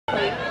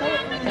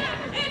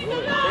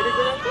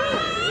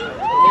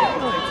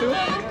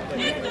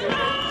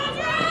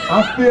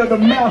I feel the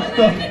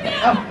master.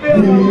 I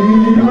feel the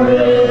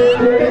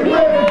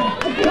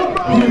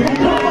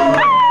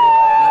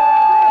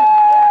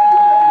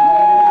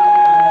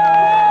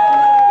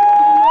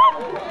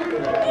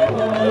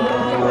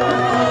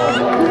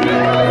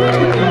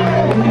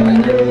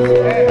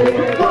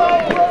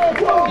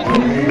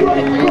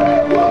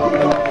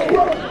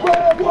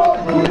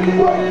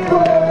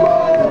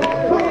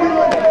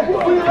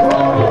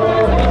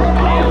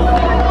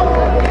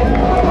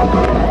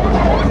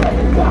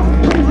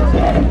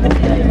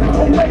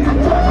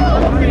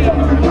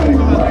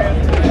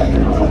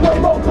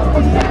Come on, come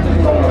on.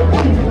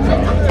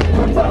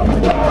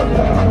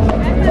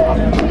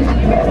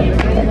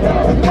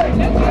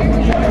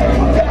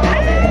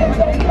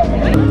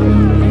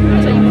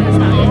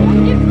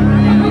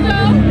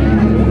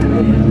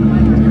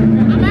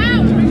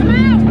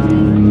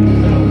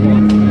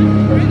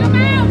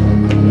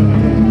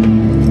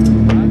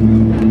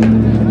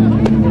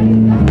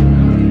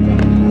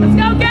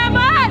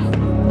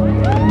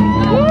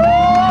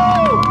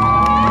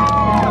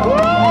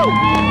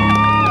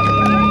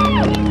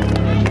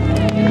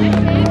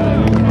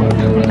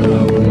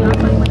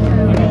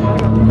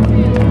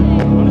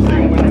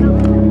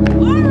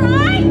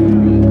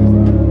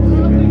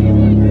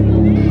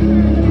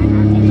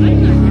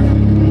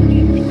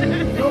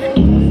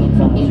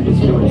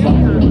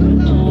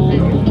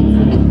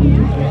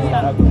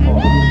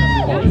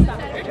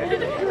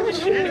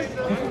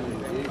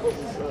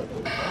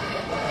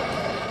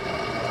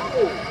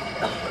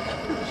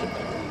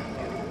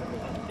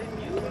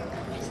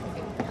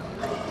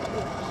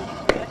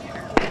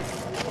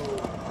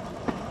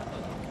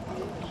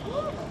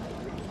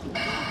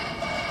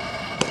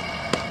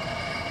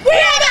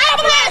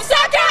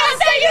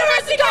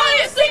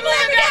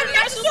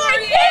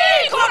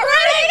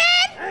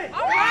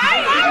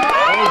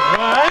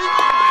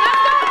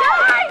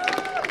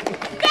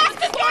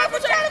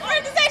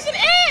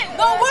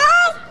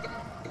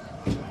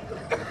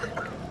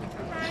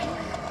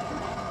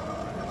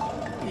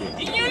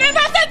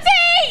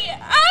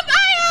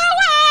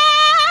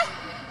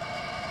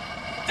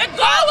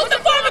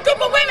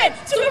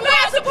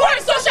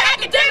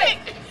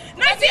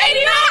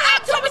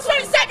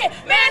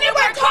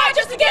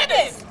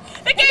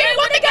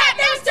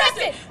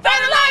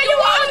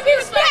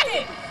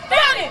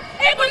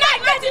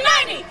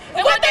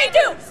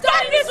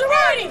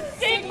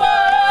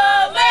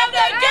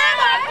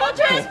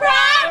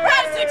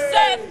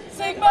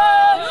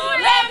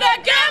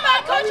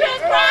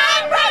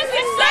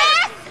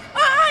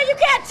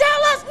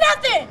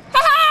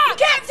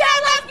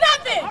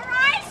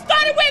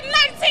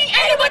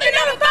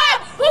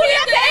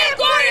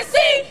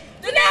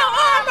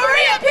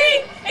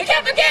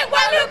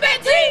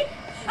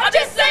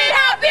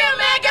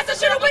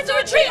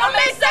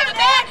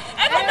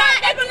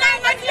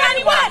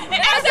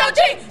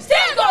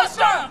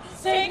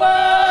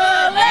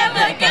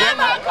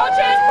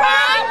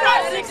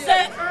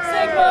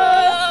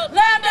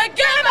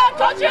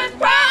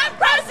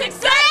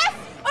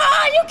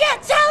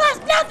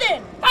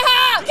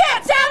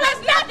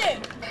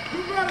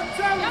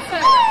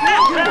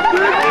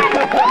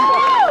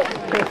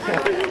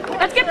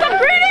 Let's get some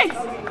greetings!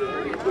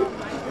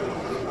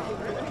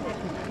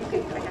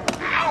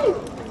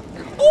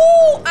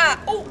 Ooh,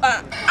 ooh,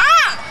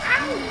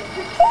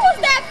 who's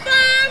that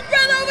fine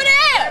brother over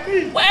there?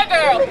 Where,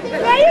 girl?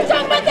 Man, you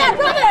talking about that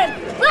brother in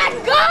black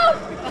and gold?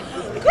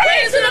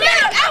 Greetings to the men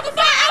of Alpha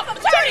Phi Alpha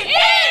Fraternity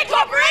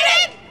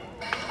Incorporated!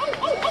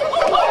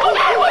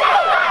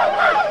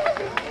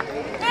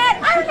 Man,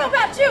 I don't know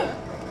about you,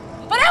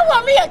 but I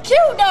want me a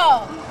cute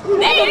dog.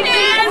 They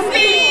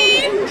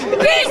nasty!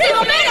 Greetings to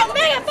the men of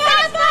Alpha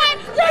Phi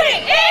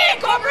Fraternity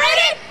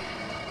Incorporated!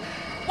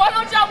 Why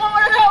don't y'all want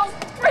one of those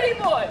pretty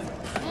boys?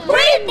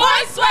 Pretty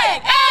boy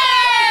swag!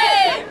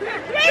 Hey!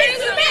 Greetings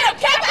to the men of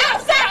Kappa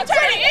Alpha Psi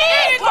Fraternity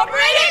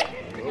Incorporated!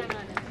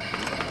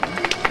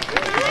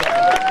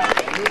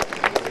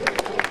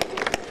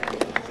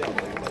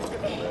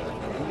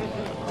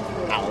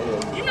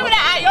 You remember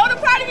that Iota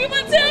party we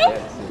went to?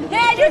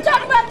 Yeah, you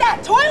talking about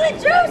that toilet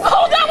juice?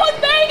 Oh, that was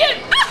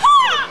banging!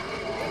 Aha!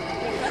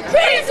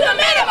 Greetings to the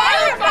men of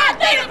Iota Phi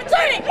Theta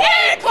Fraternity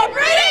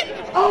Incorporated!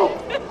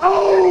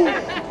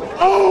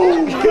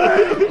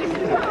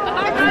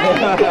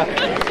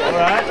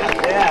 Alright,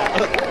 yeah.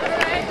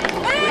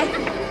 Hey,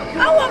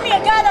 I want me a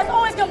guy that's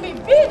always gonna be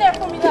there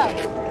for me though.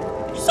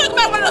 You talking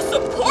about one of the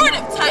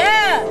supportive types?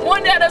 Yeah.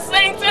 One that'll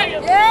sing to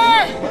you?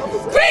 Yeah.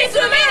 Greetings to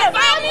the men of Phi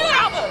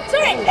Alpha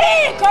Fraternity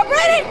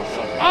Incorporated!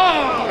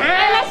 Oh,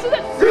 man, let's do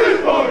this.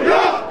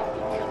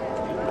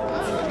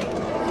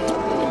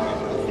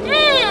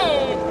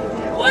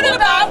 What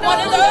about one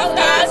of those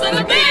guys in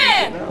the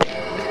band?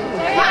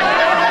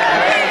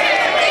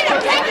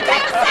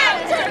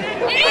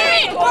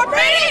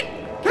 Incorporated!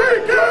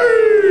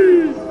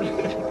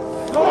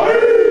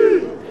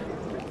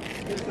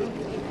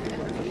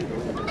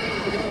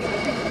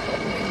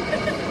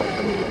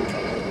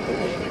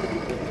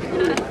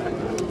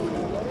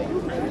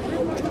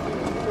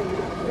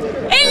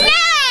 And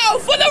now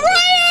for the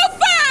Royal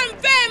Farm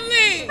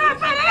family!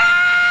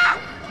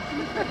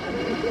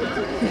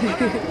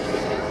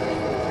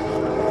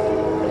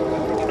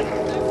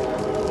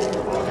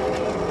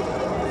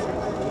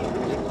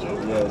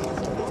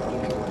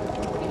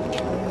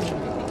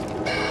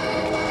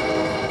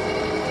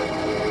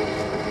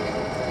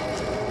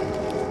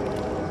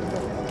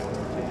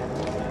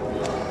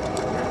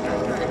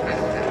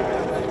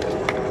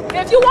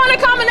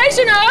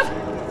 combination of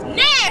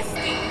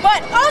nasty,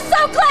 but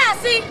also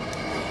classy.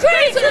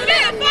 Greetings to the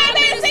men of Phi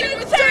Beta Sigma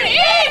Fraternity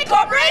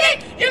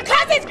Incorporated. Your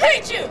cousins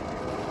greet you.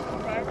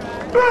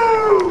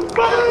 Boom!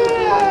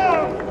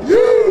 Bam!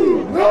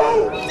 You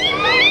know!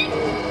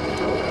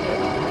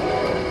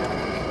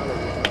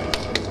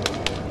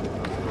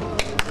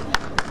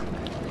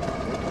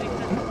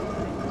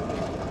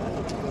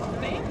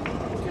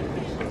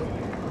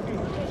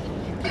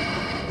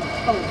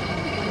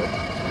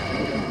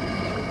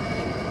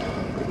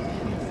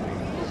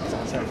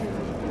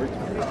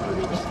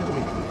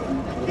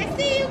 I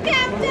see you,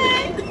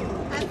 Captain.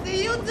 I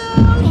see you,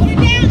 dude. Get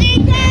down,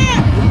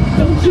 Anchor.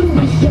 Don't you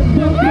wish you were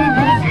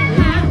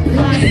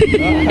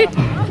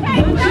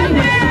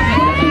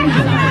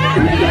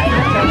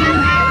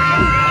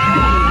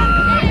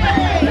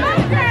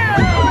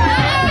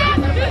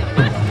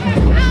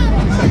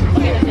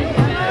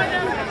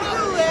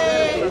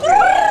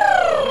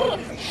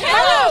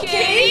Hello,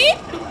 Kitty.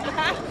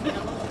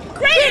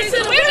 Greetings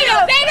to the women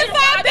of Beta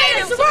Phi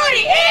Beta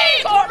Sorority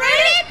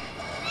Incorporated.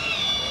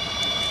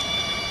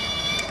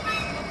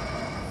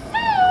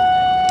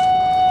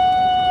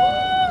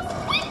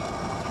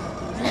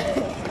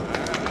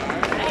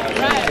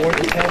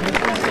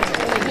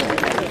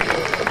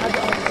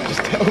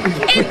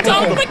 And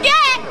don't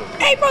forget,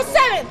 April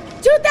 7th,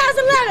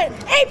 2011,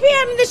 8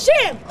 p.m. in the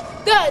Shim,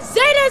 the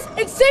Zetas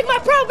and Sigma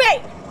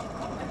Probate.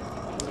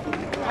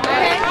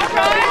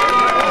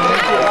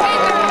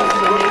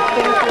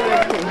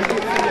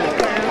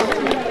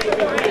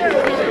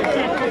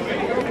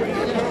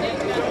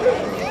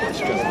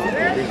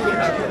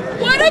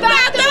 What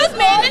about those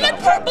men in the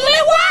purple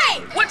and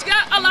white? Which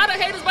got a lot of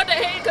haters, but they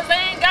hate because they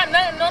ain't got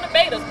nothing on the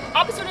betas.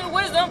 Opposite of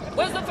wisdom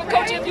for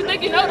coaching if you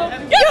think you know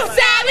them. You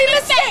sadly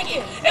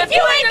mistaken. If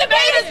you ain't the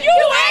betas,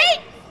 you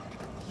ain't.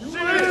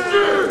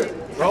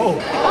 Roll.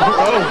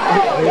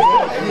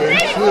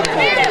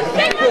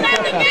 Sigma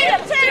Lambda Beta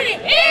Fraternity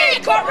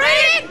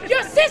Incorporated.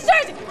 Your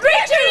sisters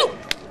greet you.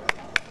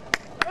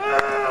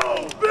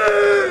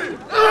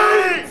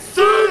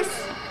 LB86!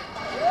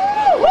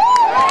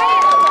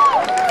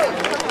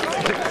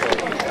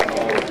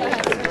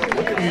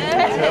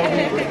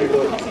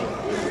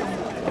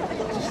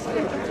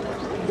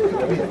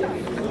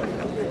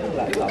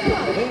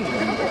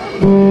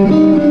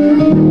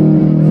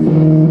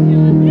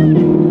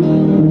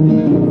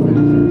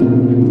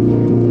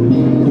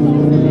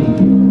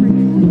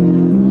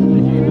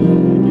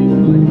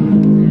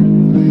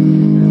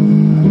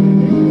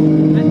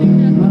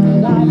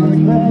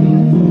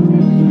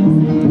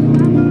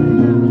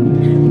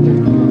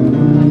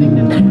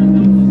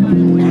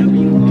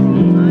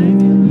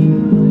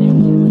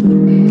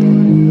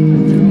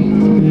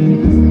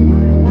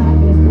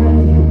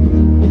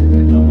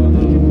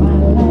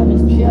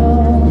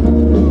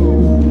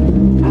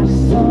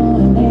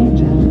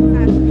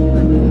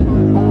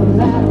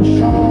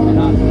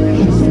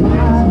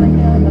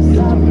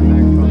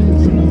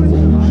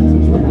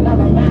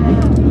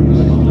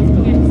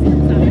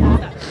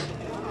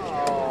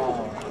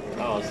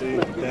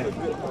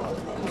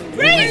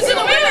 Greetings to the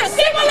women of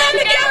Sigma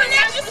Lambda Gamma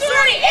National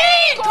Sorority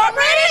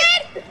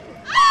Incorporated.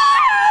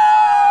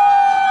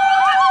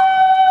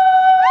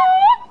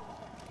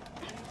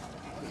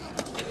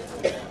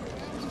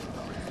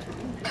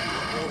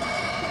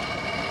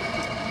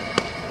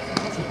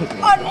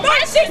 On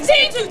March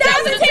 16,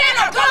 2010,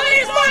 our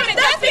communist movement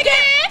thus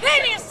began,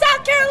 landing in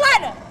South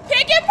Carolina.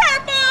 Pink and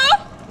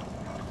purple.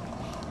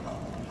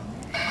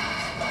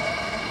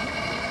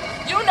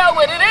 You know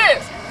what it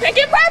is. Pink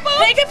and purple.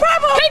 Pink and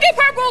purple. Pink and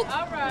purple.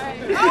 All right.